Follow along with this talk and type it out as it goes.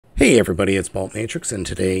Hey everybody, it's Baltmatrix, and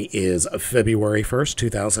today is February 1st,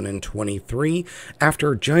 2023.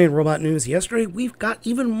 After Giant Robot News yesterday, we've got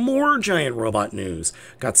even more Giant Robot News.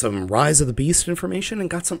 Got some Rise of the Beast information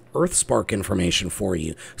and got some Earthspark information for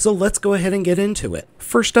you. So let's go ahead and get into it.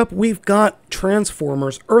 First up, we've got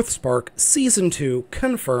Transformers Earthspark Season 2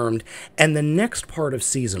 confirmed, and the next part of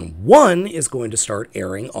Season 1 is going to start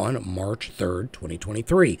airing on March 3rd,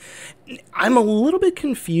 2023. I'm a little bit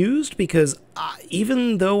confused because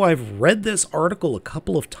even though I've read this article a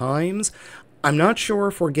couple of times, I'm not sure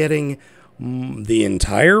if we're getting the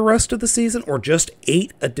entire rest of the season or just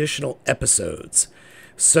 8 additional episodes.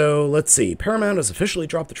 So let's see. Paramount has officially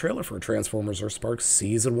dropped the trailer for Transformers Earthspark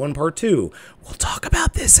Season 1 Part 2. We'll talk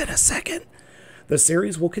about this in a second. The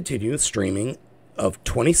series will continue streaming of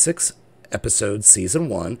 26 episodes Season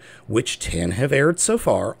 1, which 10 have aired so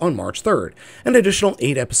far on March 3rd. An additional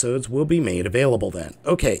 8 episodes will be made available then.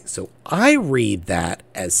 Okay, so I read that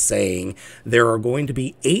as saying there are going to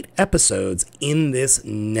be 8 episodes in this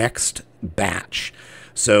next batch.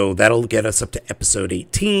 So that'll get us up to episode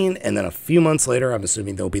 18, and then a few months later, I'm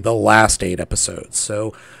assuming there'll be the last 8 episodes.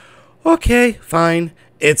 So, okay, fine.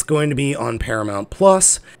 It's going to be on Paramount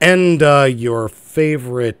Plus and your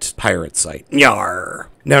favorite pirate site. Yarr!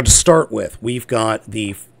 Now, to start with, we've got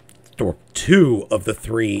the 2 of the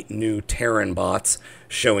 3 new Terran bots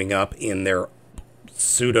showing up in their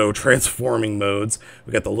pseudo-transforming modes.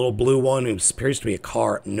 We've got the little blue one who appears to be a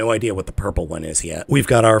car. No idea what the purple one is yet. We've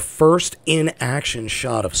got our first in-action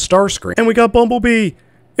shot of Starscream. And we got Bumblebee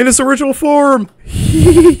in its original form.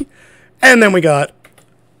 And then we got,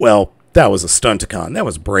 well, that was a stunticon. That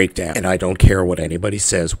was Breakdown. And I don't care what anybody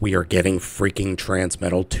says. We are getting freaking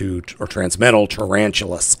Transmetal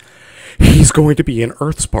Tarantulas. He's going to be in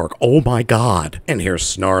Earthspark. Oh my god. And here's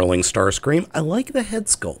snarling Starscream. I like the head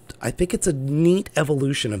sculpt. I think it's a neat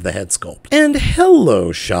evolution of the head sculpt. And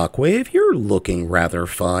hello, Shockwave. You're looking rather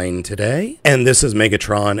fine today. And this is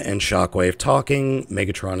Megatron and Shockwave talking.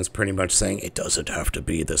 Megatron is pretty much saying, it doesn't have to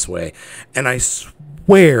be this way. And I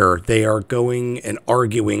swear they are going and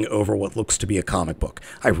arguing over what looks to be a comic book.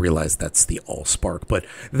 I realize that's the Allspark, but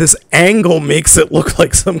this angle makes it look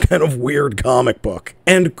like some kind of weird comic book.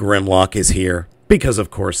 And Grimlock is here, because of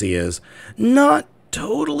course he is. Not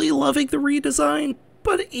totally loving the redesign,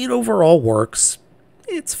 but it overall works.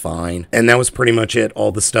 It's fine. And that was pretty much it,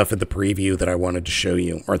 all the stuff in the preview that I wanted to show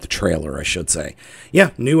you, or the trailer, I should say. Yeah,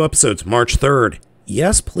 new episodes, March 3rd.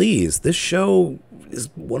 Yes, please. This show is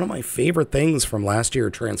one of my favorite things from last year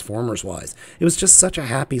Transformers-wise. It was just such a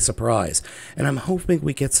happy surprise, and I'm hoping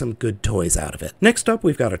we get some good toys out of it. Next up,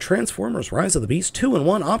 we've got a Transformers Rise of the Beast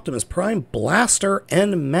 2-in-1 Optimus Prime Blaster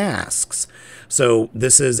and Masks. So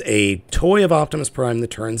this is a toy of Optimus Prime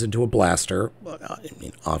that turns into a blaster, I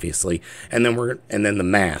mean, obviously, and then the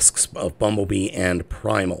masks of Bumblebee and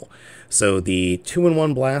Primal. So the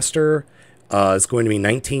 2-in-1 blaster is going to be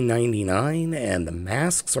 $19.99, and the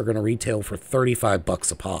masks are going to retail for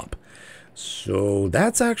 $35 a pop. So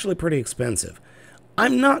that's actually pretty expensive.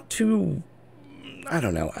 I'm not too, I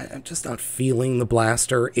don't know, I'm just not feeling the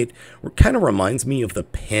blaster. It kind of reminds me of the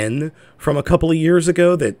pen from a couple of years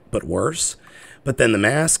ago, but worse. But then the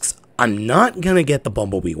masks, I'm not going to get the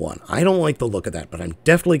Bumblebee one. I don't like the look of that, but I'm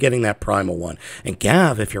definitely getting that Primal one. And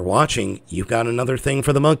Gav, if you're watching, you've got another thing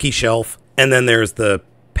for the monkey shelf. And then there's the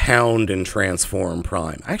Pound and Transform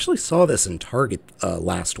Prime. I actually saw this in Target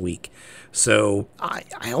last week, so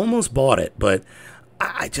I almost bought it, but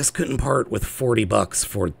I just couldn't part with $40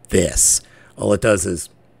 for this. All it does is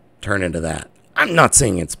turn into that. I'm not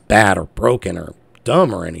saying it's bad or broken or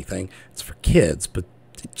dumb or anything. It's for kids, but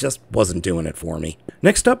it just wasn't doing it for me.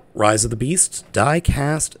 Next up, Rise of the Beasts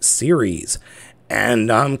Die-Cast Series. And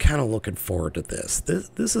I'm kind of looking forward to this.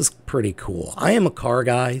 This is pretty cool. I am a car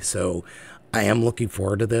guy, so I am looking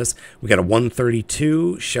forward to this. We got a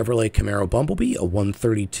 132 Chevrolet Camaro Bumblebee, a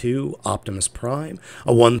 132 Optimus Prime,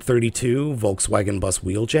 a 132 Volkswagen Bus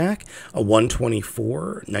Wheeljack, a 124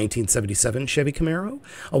 1977 Chevy Camaro,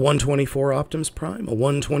 a 124 Optimus Prime, a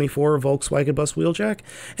 124 Volkswagen Bus Wheeljack,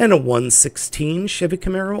 and a 116 Chevy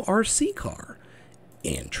Camaro RC car.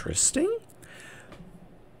 Interesting.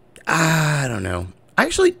 I don't know.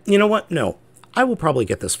 Actually, you know what? No, I will probably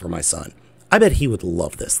get this for my son. I bet he would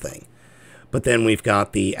love this thing. But then we've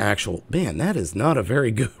got the actual, man, that is not a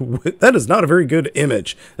very good, that is not a very good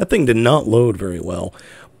image. That thing did not load very well.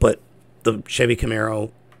 But the Chevy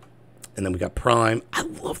Camaro, and then we got Prime. I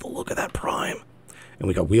love the look of that Prime. And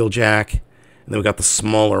we got Wheeljack, and then we got the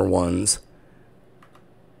smaller ones.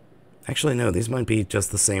 Actually, no, these might be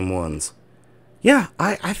just the same ones. Yeah,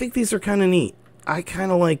 I think these are kind of neat. I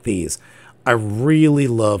kind of like these. I really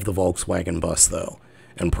love the Volkswagen bus, though.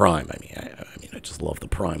 and Prime. I just love the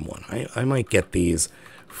Prime one. I might get these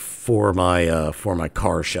for my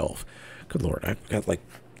car shelf. Good Lord, I've got like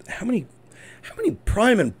how many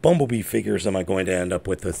Prime and Bumblebee figures am I going to end up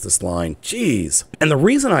with this line? Jeez. And the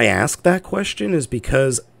reason I ask that question is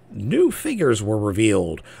because new figures were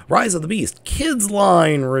revealed. Rise of the Beast Kids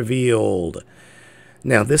line revealed.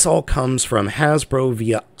 Now, this all comes from Hasbro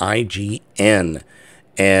via IGN.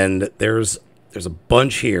 And there's a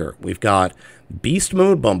bunch here. We've got Beast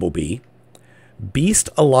Mode Bumblebee, Beast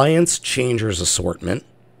Alliance Changers Assortment,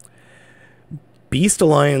 Beast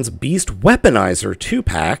Alliance Beast Weaponizer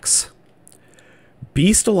 2-packs,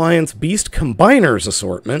 Beast Alliance Beast Combiners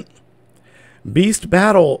Assortment, Beast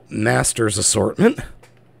Battle Masters Assortment,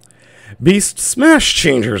 Beast Smash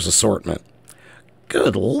Changers Assortment.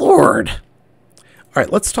 Good Lord. All right,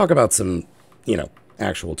 let's talk about some,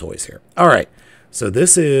 actual toys here. All right, so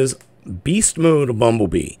this is Beast Mode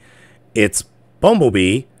Bumblebee. It's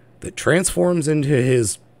Bumblebee that transforms into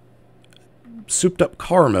his souped-up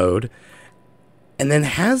car mode and then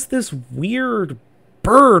has this weird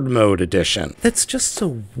bird mode edition that's just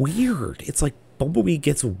so weird. It's like Bumblebee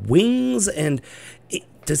gets wings, and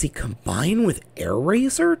does he combine with Air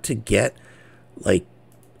Razor to get like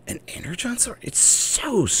an Energon sword? It's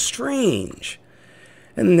so strange.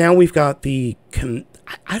 And now we've got the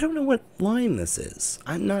I don't know what line this is.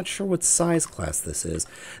 I'm not sure what size class this is.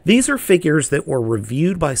 These are figures that were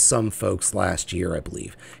reviewed by some folks last year, I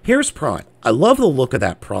believe. Here's Prime. I love the look of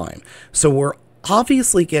that Prime. So we're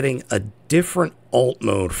obviously getting a different alt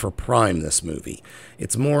mode for Prime this movie.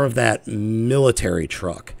 It's more of that military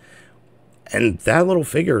truck. And that little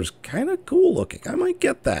figure is kind of cool looking. I might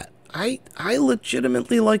get that. I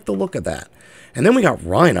legitimately like the look of that. And then we got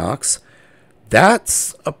Rhinox.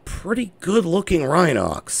 That's a pretty good looking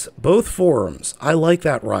Rhinox. Both forms. I like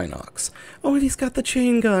that Rhinox. Oh, and he's got the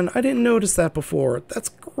chain gun. I didn't notice that before. That's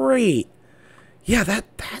great. Yeah,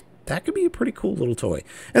 that could be a pretty cool little toy.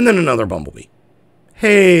 And then another Bumblebee.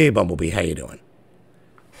 Hey, Bumblebee, how you doing?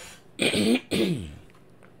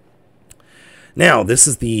 Now, this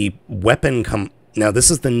is the Now, this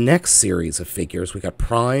is the next series of figures. We got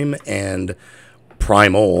Prime and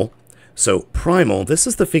Primal. So, Primal, this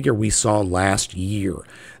is the figure we saw last year.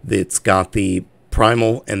 It's got the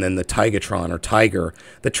Primal and then the Tigatron, or Tiger,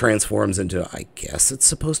 that transforms into, I guess it's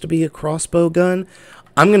supposed to be a crossbow gun.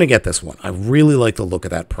 I'm going to get this one. I really like the look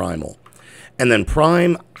of that Primal. And then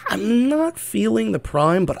Prime, I'm not feeling the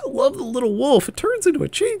Prime, but I love the little wolf. It turns into a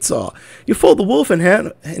chainsaw. You fold the wolf in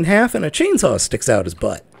half and a chainsaw sticks out his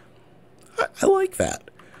butt. I like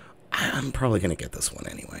that. I'm probably going to get this one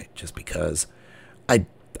anyway, just because I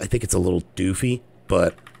think it's a little doofy,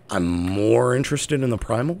 but I'm more interested in the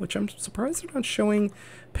Primal, which I'm surprised they're not showing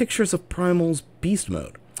pictures of Primal's Beast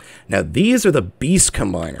Mode. Now, these are the Beast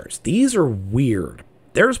Combiners. These are weird.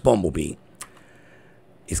 There's Bumblebee.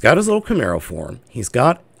 He's got his little Camaro form. He's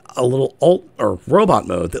got a little alt or robot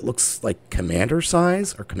mode that looks like commander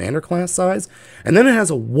size or commander class size. And then it has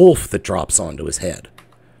a wolf that drops onto his head.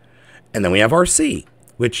 And then we have RC,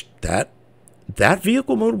 which that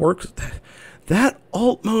vehicle mode works. That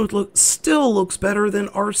alt mode still looks better than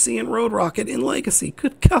RC and Road Rocket in Legacy.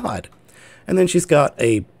 Good God. And then she's got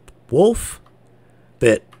a wolf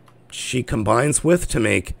that she combines with to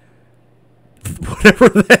make whatever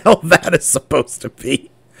the hell that is supposed to be.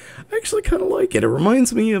 I actually kind of like it. It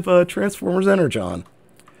reminds me of Transformers Energon.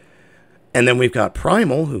 And then we've got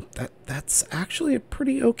Primal, who that's actually a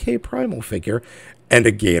pretty okay Primal figure, and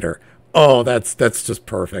a Gator. Oh, that's just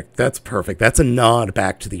perfect. That's perfect. That's a nod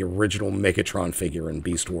back to the original Megatron figure in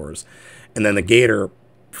Beast Wars. And then the Gator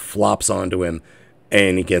flops onto him,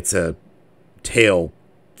 and he gets a tail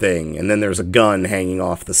thing, and then there's a gun hanging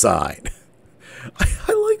off the side.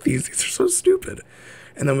 I like these. These are so stupid.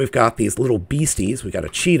 And then we've got these little beasties. We got a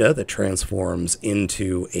cheetah that transforms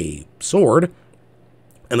into a sword.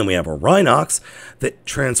 And then we have a Rhinox that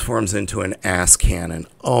transforms into an ass cannon.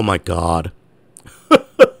 Oh my God.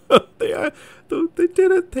 They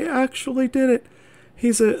did it. They actually did it.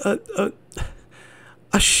 He's what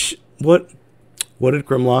did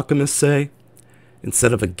Grimlockamus say?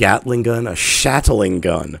 Instead of a Gatling gun, a Shatling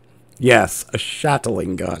gun. Yes, a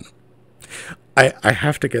Shatling gun. I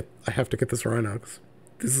have to get this Rhinox.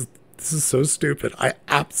 This is so stupid. I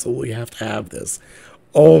absolutely have to have this.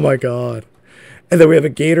 Oh my God. And then we have a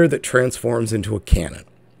Gator that transforms into a cannon.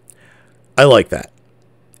 I like that.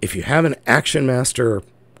 If you have an Action Master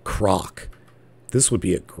Croc, this would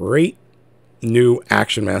be a great new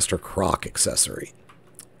Action Master Croc accessory.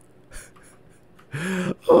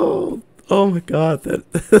 Oh my God,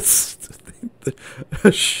 that's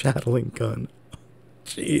a Shatling gun.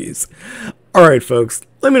 Jeez. Alright folks,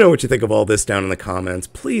 let me know what you think of all this down in the comments.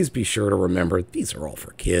 Please be sure to remember, these are all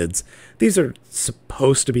for kids. These are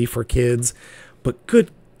supposed to be for kids, but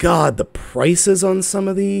good God, the prices on some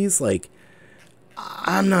of these, like,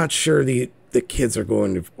 I'm not sure the kids are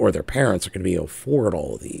going to, or their parents are going to be able to afford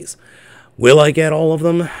all of these. Will I get all of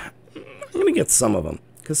them? I'm going to get some of them,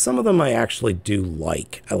 because some of them I actually do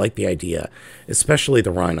like. I like the idea, especially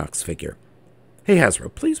the Rhinox figure. Hey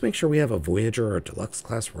Hasbro, please make sure we have a Voyager or a Deluxe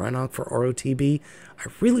Class Rhinox for ROTB. I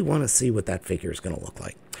really want to see what that figure is going to look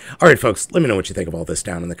like. Alright folks, let me know what you think of all this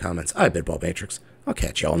down in the comments. I've been Baltmatrix. I'll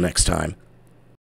catch y'all next time.